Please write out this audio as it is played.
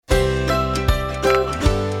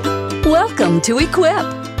Welcome to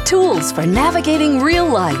Equip, tools for navigating real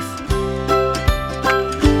life.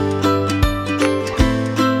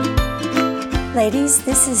 Ladies,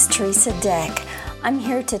 this is Teresa Deck. I'm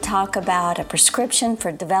here to talk about a prescription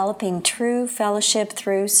for developing true fellowship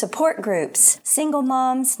through support groups. Single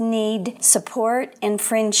moms need support and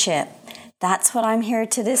friendship. That's what I'm here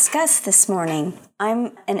to discuss this morning.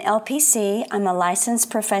 I'm an LPC, I'm a licensed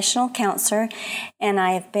professional counselor, and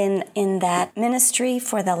I have been in that ministry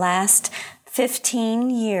for the last 15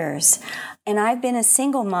 years. And I've been a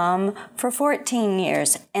single mom for 14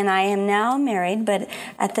 years, and I am now married, but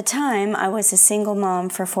at the time I was a single mom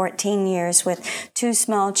for 14 years with 2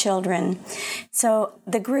 small children. So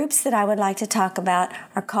the groups that I would like to talk about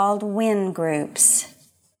are called WIN groups.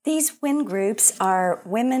 These WIN groups are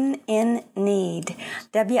Women in Need,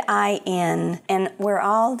 WIN, and we're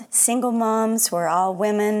all single moms, we're all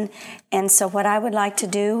women, and so what I would like to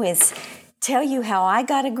do is tell you how I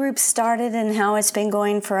got a group started and how it's been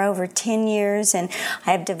going for over 10 years, and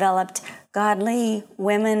I have developed godly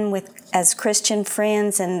women as Christian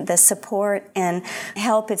friends, and the support and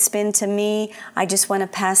help it's been to me. I just want to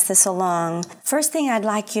pass this along. First thing I'd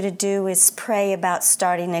like you to do is pray about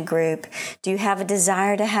starting a group. Do you have a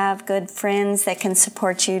desire to have good friends that can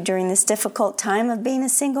support you during this difficult time of being a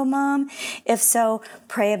single mom? If so,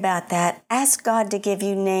 pray about that. Ask God to give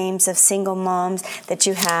you names of single moms that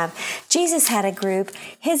you have. Jesus had a group.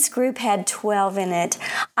 His group had 12 in it.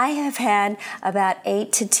 I have had about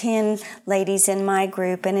 8 to 10 ladies in my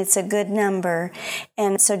group, and it's a good number.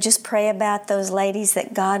 And so just pray about those ladies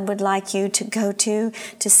that God would like you to go to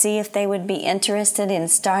see if they would be interested in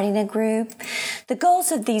starting a group. The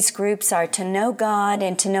goals of these groups are to know God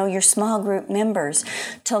and to know your small group members,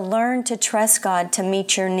 to learn to trust God to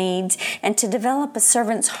meet your needs, and to develop a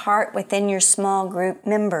servant's heart within your small group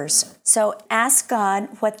members. So ask God.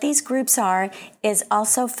 What these groups are is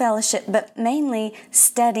also fellowship, but mainly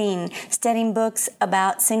studying books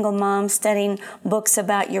about single moms, studying books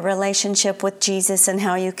about your relationship with Jesus and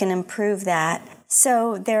how you can improve that.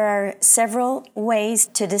 So there are several ways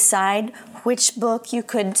to decide which book you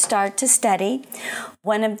could start to study.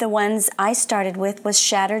 One of the ones I started with was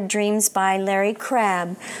Shattered Dreams by Larry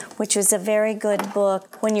Crabb, which was a very good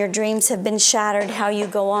book. When your dreams have been shattered, how you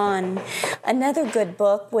go on. Another good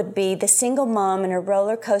book would be The Single Mom and Her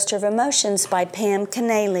Roller Coaster of Emotions by Pam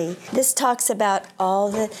Canale. This talks about all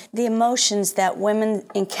the emotions that women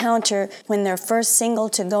encounter when they're first single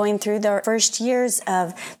to going through their first years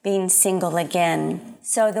of being single again.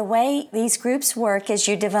 So the way these groups work is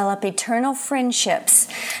you develop eternal friendships.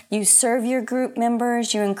 You serve your group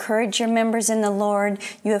members, you encourage your members in the Lord,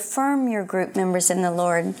 you affirm your group members in the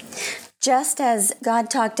Lord. Just as God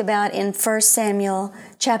talked about in 1 Samuel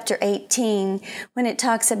chapter 18, when it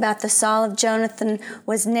talks about the soul of Jonathan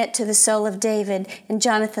was knit to the soul of David, and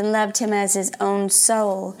Jonathan loved him as his own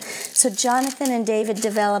soul. So Jonathan and David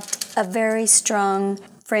developed a very strong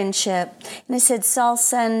friendship. And it said, Saul's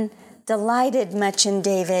son delighted much in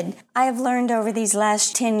David. I have learned over these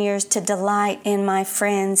last 10 years to delight in my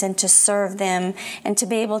friends and to serve them and to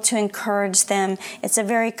be able to encourage them. It's a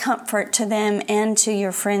very comfort to them and to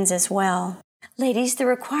your friends as well. Ladies, the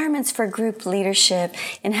requirements for group leadership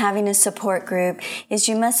in having a support group is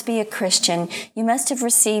you must be a Christian. You must have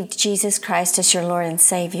received Jesus Christ as your Lord and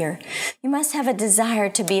Savior. You must have a desire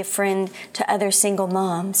to be a friend to other single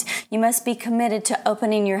moms. You must be committed to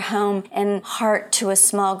opening your home and heart to a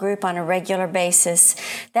small group on a regular basis.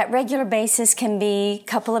 That regular basis can be a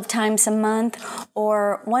couple of times a month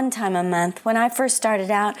or one time a month. When I first started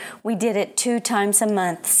out, we did it 2 times a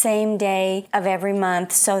month, same day of every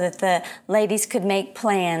month, so that the ladies could make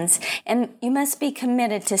plans. And you must be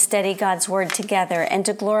committed to study God's Word together and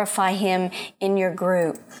to glorify Him in your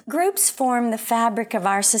group. Groups form the fabric of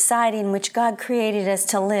our society in which God created us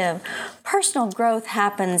to live. Personal growth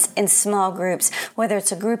happens in small groups, whether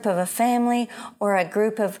it's a group of a family or a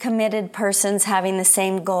group of committed persons having the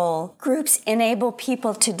same goal. Groups enable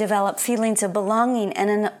people to develop feelings of belonging and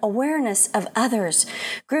an awareness of others.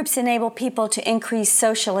 Groups enable people to increase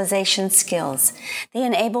socialization skills. They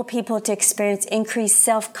enable people to experience increased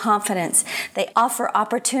self-confidence. They offer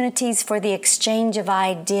opportunities for the exchange of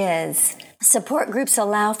ideas. Support groups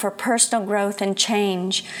allow for personal growth and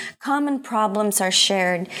change. Common problems are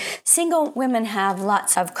shared. Single women have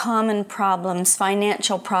lots of common problems,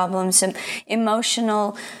 financial problems,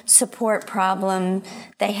 emotional support problems.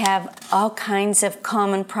 They have all kinds of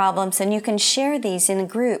common problems, and you can share these in a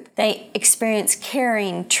group. They experience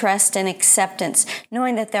caring, trust, and acceptance.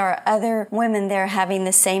 Knowing that there are other women there having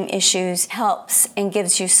the same issues helps and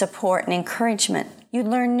gives you support and encouragement. You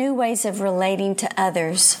learn new ways of relating to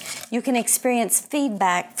others. You can experience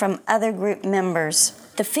feedback from other group members.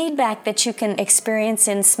 The feedback that you can experience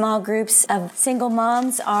in small groups of single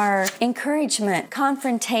moms are encouragement,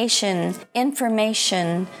 confrontation,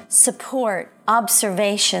 information, support,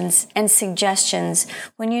 observations, and suggestions.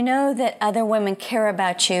 When you know that other women care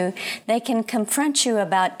about you, they can confront you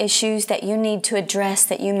about issues that you need to address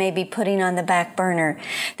that you may be putting on the back burner.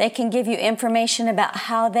 They can give you information about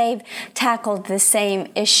how they've tackled the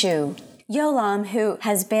same issue. Yolam, who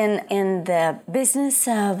has been in the business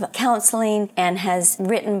of counseling and has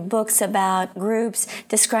written books about groups,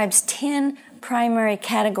 describes 10 primary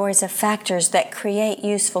categories of factors that create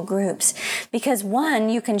useful groups. Because one,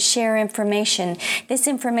 you can share information. This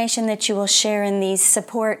information that you will share in these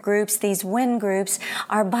support groups, these WIN groups,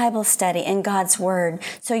 are Bible study and God's Word.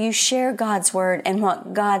 So you share God's Word and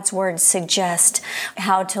what God's Word suggests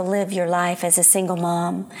how to live your life as a single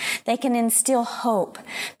mom. They can instill hope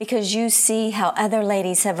because you see how other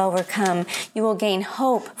ladies have overcome. You will gain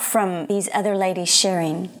hope from these other ladies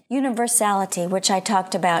sharing. Universality, which I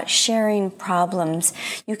talked about, sharing problems.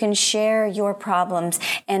 You can share your problems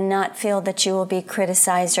and not feel that you will be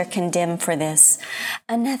criticized or condemned for this.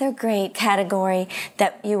 Another great category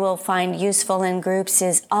that you will find useful in groups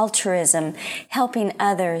is altruism, helping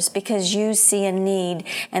others because you see a need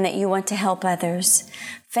and that you want to help others.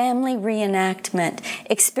 Family reenactment,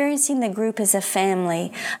 experiencing the group as a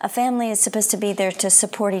family. A family is supposed to be there to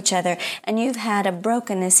support each other, and you've had a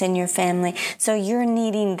brokenness in your family, so you're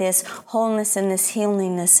needing this wholeness and this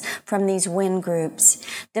healingness from these WIN groups.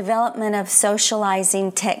 Development of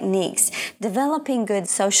socializing techniques, developing good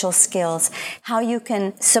social skills, how you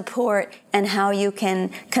can support and how you can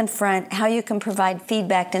confront, how you can provide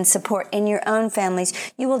feedback and support in your own families.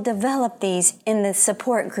 You will develop these in the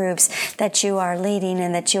support groups that you are leading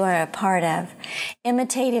and that you are a part of.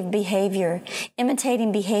 Imitating behavior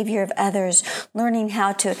of others, learning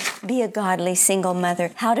how to be a godly single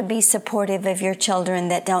mother, how to be supportive of your children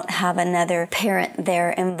that don't have another parent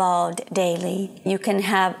there involved daily. You can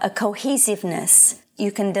have a cohesiveness.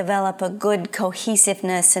 You can develop a good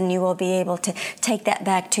cohesiveness and you will be able to take that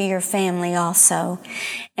back to your family also.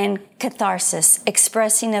 And catharsis,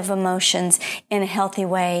 expressing of emotions in a healthy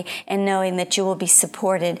way and knowing that you will be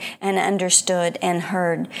supported and understood and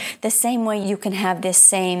heard. The same way you can have this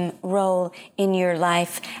same role in your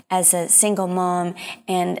life as a single mom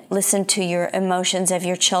and listen to your emotions of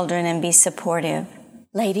your children and be supportive.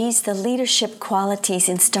 Ladies, the leadership qualities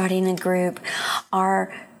in starting a group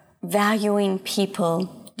are valuing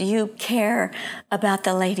people. Do you care about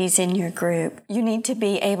the ladies in your group? You need to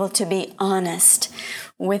be able to be honest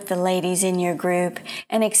with the ladies in your group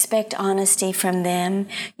and expect honesty from them.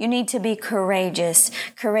 You need to be courageous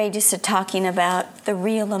of talking about the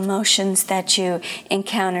real emotions that you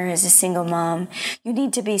encounter as a single mom. You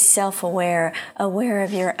need to be self-aware, aware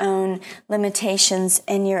of your own limitations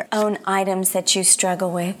and your own items that you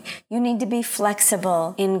struggle with. You need to be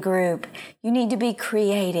flexible in group. You need to be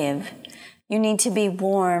creative. You need to be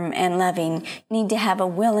warm and loving. You need to have a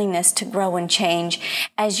willingness to grow and change.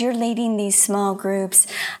 As you're leading these small groups,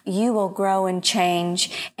 you will grow and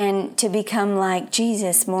change and to become like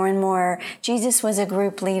Jesus more and more. Jesus was a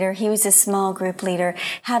group leader. He was a small group leader.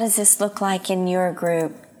 How does this look like in your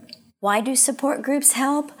group? Why do support groups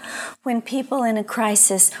help? When people in a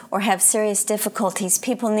crisis or have serious difficulties,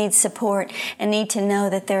 people need support and need to know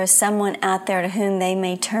that there is someone out there to whom they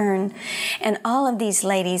may turn. And all of these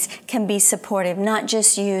ladies can be supportive, not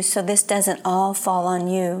just you, so this doesn't all fall on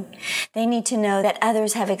you. They need to know that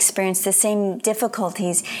others have experienced the same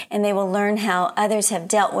difficulties and they will learn how others have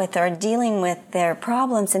dealt with or are dealing with their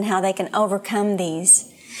problems and how they can overcome these.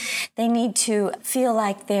 They need to feel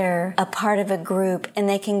like they're a part of a group and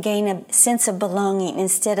they can gain a sense of belonging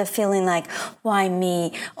instead of feeling like, why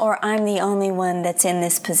me? Or I'm the only one that's in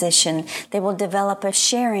this position. They will develop a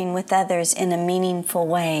sharing with others in a meaningful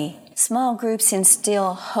way. Small groups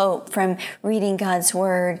instill hope from reading God's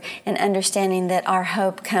Word and understanding that our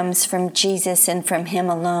hope comes from Jesus and from Him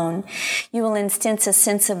alone. You will instance a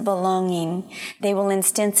sense of belonging. They will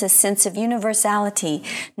instance a sense of universality,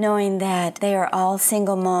 knowing that they are all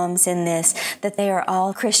single moms in this, that they are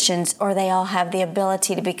all Christians, or they all have the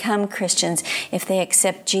ability to become Christians if they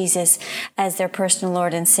accept Jesus as their personal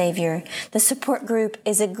Lord and Savior. The support group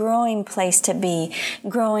is a growing place to be,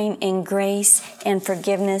 growing in grace and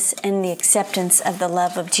forgiveness and the acceptance of the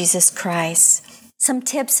love of Jesus Christ. Some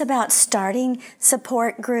tips about starting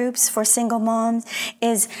support groups for single moms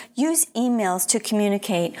is use emails to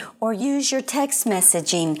communicate or use your text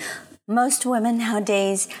messaging. Most women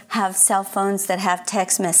nowadays have cell phones that have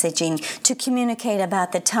text messaging to communicate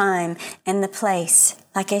about the time and the place.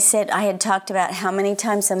 Like I said, I had talked about how many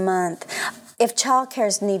times a month If childcare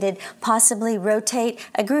is needed, possibly rotate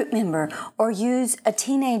a group member or use a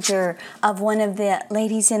teenager of one of the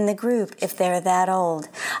ladies in the group if they're that old.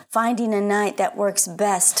 Finding a night that works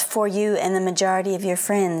best for you and the majority of your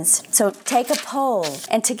friends. So take a poll,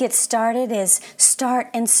 and to get started is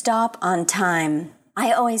start and stop on time.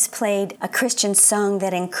 I always played a Christian song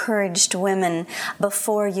that encouraged women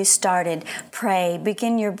before you started. Pray.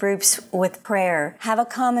 Begin your groups with prayer. Have a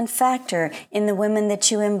common factor in the women that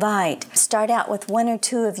you invite. Start out with one or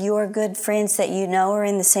two of your good friends that you know are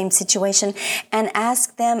in the same situation and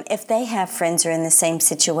ask them if they have friends who are in the same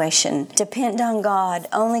situation. Depend on God.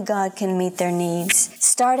 Only God can meet their needs.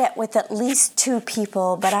 Start out with at least 2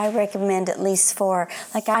 people, but I recommend at least 4.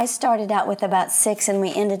 Like I started out with about 6 and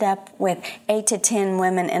we ended up with 8 to 10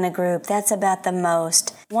 women in a group. That's about the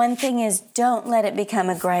most. One thing is, don't let it become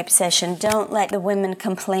a gripe session. Don't let the women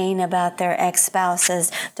complain about their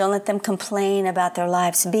ex-spouses. Don't let them complain about their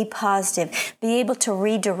lives. Be positive. Be able to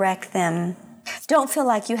redirect them. Don't feel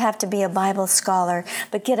like you have to be a Bible scholar,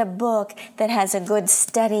 but get a book that has a good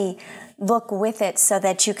study book with it so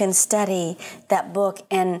that you can study that book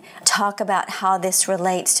and talk about how this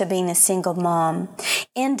relates to being a single mom.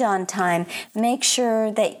 End on time. Make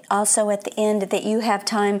sure that also at the end that you have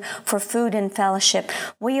time for food and fellowship.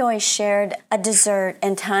 We always shared a dessert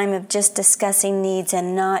and time of just discussing needs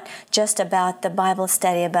and not just about the Bible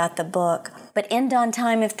study, about the book. But end on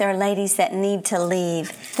time if there are ladies that need to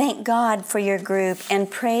leave. Thank God for your group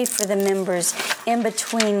and pray for the members in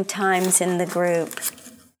between times in the group.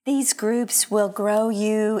 These groups will grow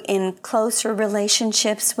you in closer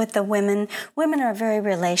relationships with the women. Women are very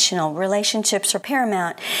relational. Relationships are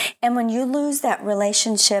paramount. And when you lose that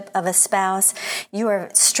relationship of a spouse, you are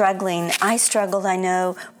struggling. I struggled, I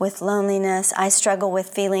know, with loneliness. I struggle with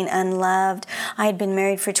feeling unloved. I had been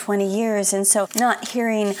married for 20 years, and so not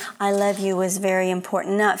hearing I love you was very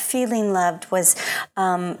important. Not feeling loved was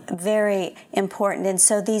very important. And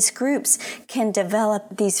so these groups can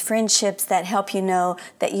develop these friendships that help you know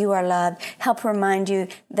that you are loved, help remind you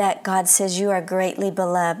that God says you are greatly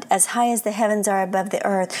beloved. As high as the heavens are above the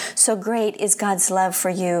earth, so great is God's love for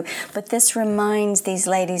you. But this reminds these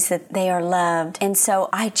ladies that they are loved. And so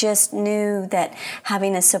I just knew that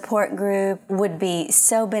having a support group would be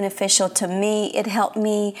so beneficial to me. It helped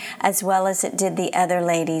me as well as it did the other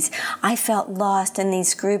ladies. I felt lost, and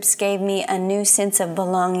these groups gave me a new sense of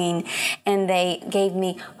belonging, and they gave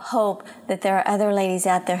me hope that there are other ladies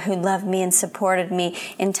out there who loved me and supported me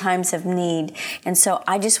in times of need. And so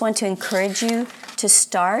I just want to encourage you to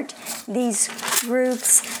start these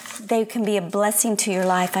groups. They can be a blessing to your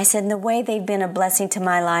life. I said, in the way they've been a blessing to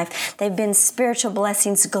my life, they've been spiritual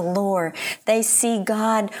blessings galore. They see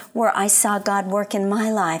God where I saw God work in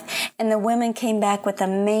my life. And the women came back with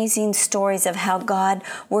amazing stories of how God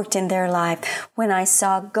worked in their life. When I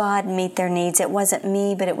saw God meet their needs, it wasn't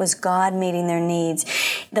me, but it was God meeting their needs.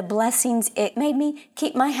 The blessings, it made me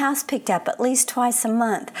keep my house picked up at least twice a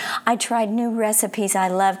month. I tried new recipes. I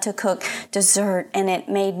love to cook dessert, and it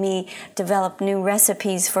made me develop new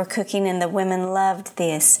recipes for cooking, and the women loved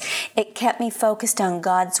this. It kept me focused on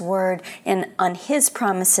God's word and on His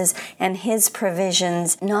promises and His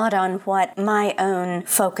provisions, not on what my own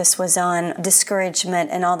focus was on, discouragement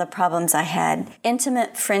and all the problems I had.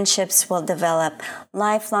 Intimate friendships will develop,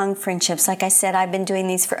 lifelong friendships. Like I said, I've been doing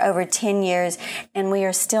these for over 10 years, and we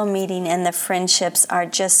are still meeting, and the friendships are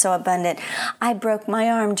just so abundant. I broke my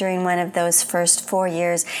arm during one of those first 4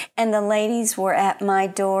 years, and the ladies were at my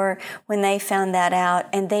door when they found that out,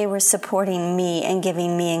 and they were supporting me and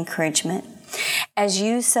giving me encouragement. As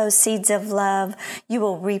you sow seeds of love, you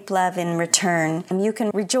will reap love in return. You can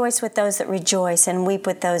rejoice with those that rejoice and weep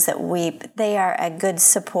with those that weep. They are a good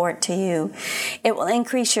support to you. It will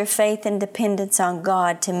increase your faith and dependence on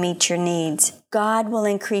God to meet your needs. God will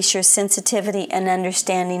increase your sensitivity and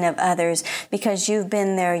understanding of others because you've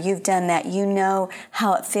been there, you've done that. You know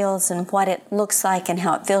how it feels and what it looks like and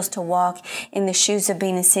how it feels to walk in the shoes of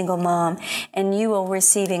being a single mom. And you will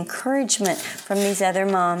receive encouragement from these other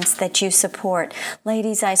moms that you support.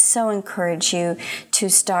 Ladies, I so encourage you to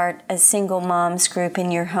start a single moms group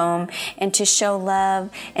in your home and to show love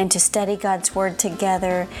and to study God's Word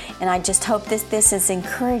together. And I just hope this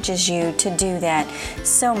encourages you to do that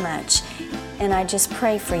so much. And I just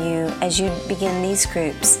pray for you as you begin these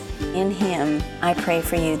groups. In Him, I pray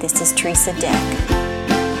for you. This is Teresa Deck.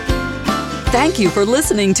 Thank you for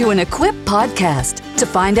listening to an Equip podcast. To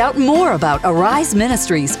find out more about Arise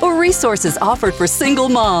Ministries or resources offered for single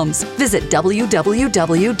moms, visit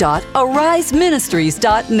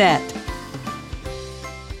www.ariseministries.net.